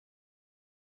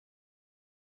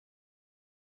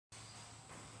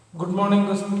Good morning,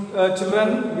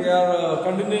 children. We are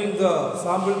continuing the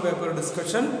sample paper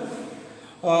discussion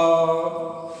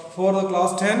for the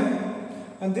class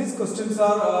 10, and these questions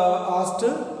are asked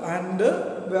and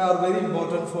they are very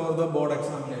important for the board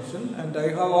examination. And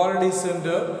I have already sent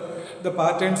the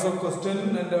patterns of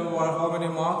question and how many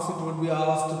marks it would be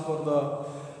asked for the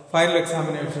final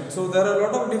examination. So there are a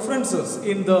lot of differences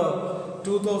in the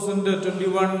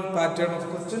 2021 pattern of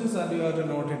questions, and you have to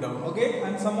note it down. Okay,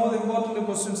 and some of the important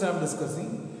questions I am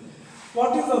discussing.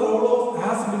 What is the role of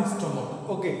acid in stomach?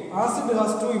 Okay, acid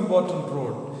has two important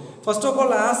roles. First of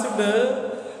all, acid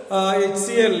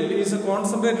HCl is a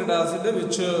concentrated acid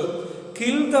which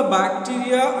kill the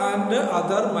bacteria and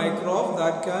other microbes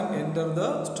that can enter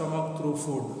the stomach through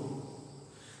food.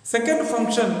 Second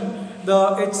function, the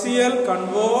HCl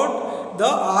convert the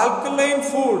alkaline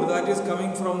food that is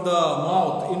coming from the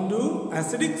mouth into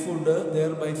acidic food,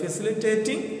 thereby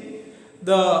facilitating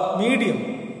the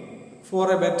medium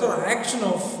for a better action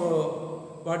of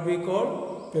what we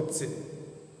call pepsin.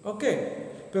 Okay,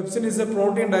 pepsin is a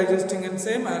protein digesting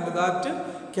enzyme, and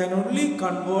that can only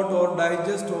convert or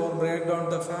digest or break down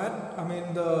the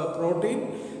the protein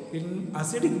in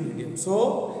acidic medium.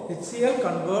 So HCl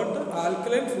convert the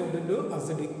alkaline food into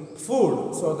acidic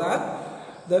food so that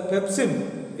the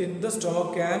pepsin in the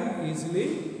stomach can easily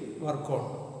work on.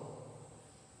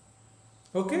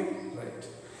 Okay? Right.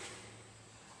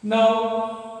 Now,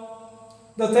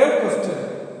 the third question,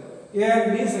 A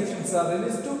and B sections are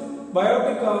released to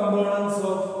biotic components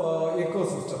of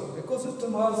ecosystem.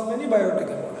 Ecosystem has many biotic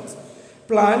components.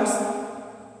 Plants,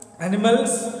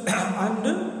 animals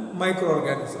and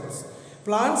microorganisms.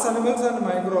 Plants, animals and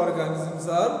microorganisms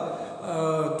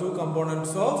are two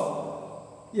components of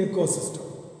ecosystem.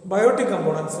 Biotic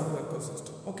components of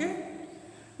ecosystem. Okay.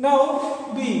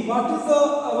 Now B. What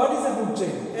is a food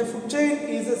chain? A food chain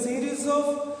is a series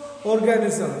of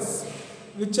organisms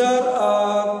which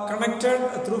are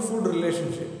connected through food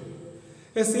relationship.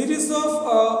 A series of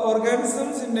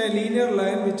organisms in a linear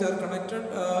line which are connected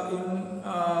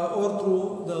or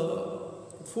through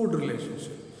the food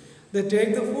relationship. They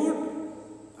take the food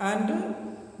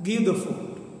and give the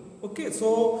food. Okay.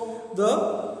 So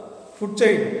the food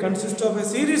chain consists of a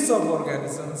series of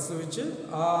organisms which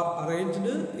are arranged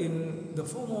in the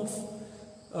form of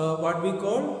what we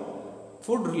call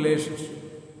food relationship.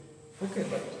 Okay,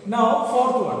 right. Now,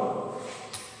 fourth one.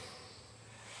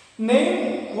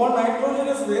 Name one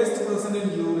nitrogenous waste present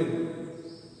in urine.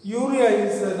 Urea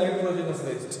is a nitrogenous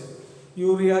waste.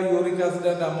 Urea, uric acid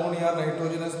and ammonia are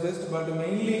nitrogenous waste, but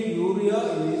mainly urea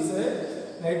is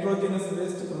a nitrogenous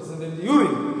waste present in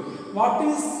urine. What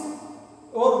is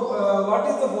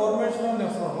the formation of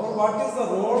nephron, or what is the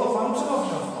role or function of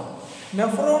nephron?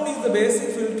 Nephron is the basic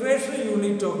filtration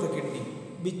unit of the kidney,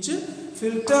 which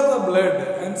filter the blood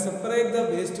and separate the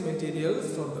waste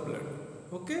materials from the blood.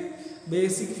 Okay,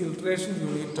 basic filtration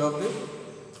unit of the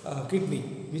kidney,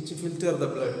 which filter the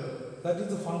blood. That is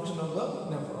the function of the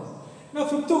nephron. Now,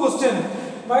 fifth question: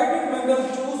 why did Mendel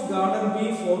choose garden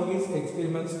bee for his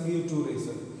experiments? Give two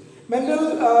reasons.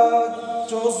 Mendel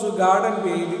chose garden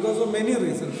bee because of many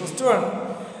reasons. First one,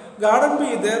 garden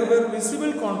bee, there were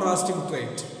visible contrasting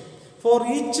traits. For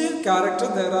each character,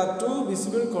 there are two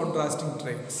visible contrasting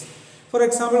traits. For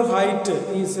example, height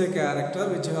is a character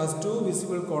which has two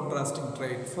visible contrasting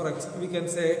traits. For example, we can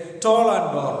say tall and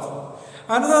dwarf.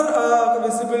 Another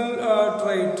visible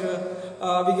trait,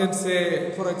 we can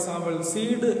say, for example,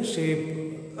 seed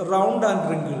shape, round and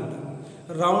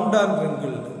wrinkled. Round and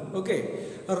wrinkled. Okay.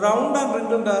 Round and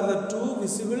wrinkled are the two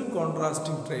visible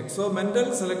contrasting traits. So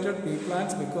Mendel selected pea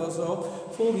plants because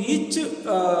of, for each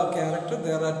character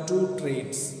there are two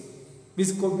traits,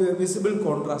 visible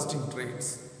contrasting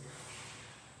traits.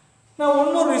 Now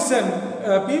one more reason,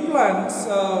 pea plants,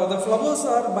 the flowers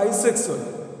are bisexual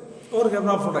or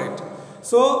hermaphrodite.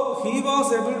 So he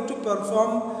was able to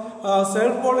perform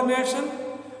self-pollination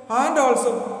and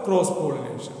also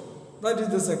cross-pollination. That is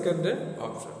the second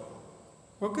option.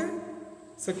 Okay.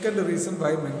 Second reason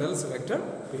why Mendel selected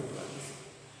pea plants.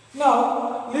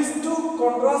 Now, list two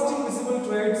contrasting visible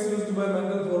traits used by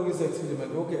Mendel for his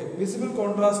experiment. Okay, visible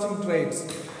contrasting traits.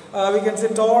 We can say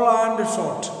tall and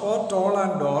short, or tall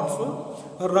and dwarf,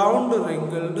 round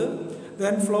wrinkled.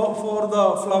 Then for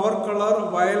the flower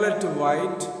color, violet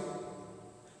white.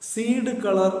 Seed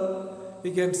color,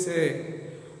 we can say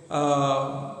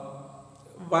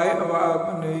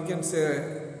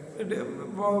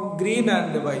green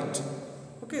and white.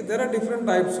 Okay, there are different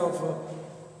types of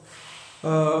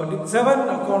 7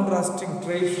 contrasting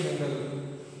traits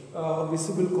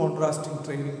visible contrasting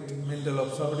trait Mendel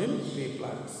observed in pea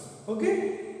plants. Okay,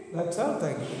 that's all.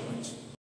 Thank you very much.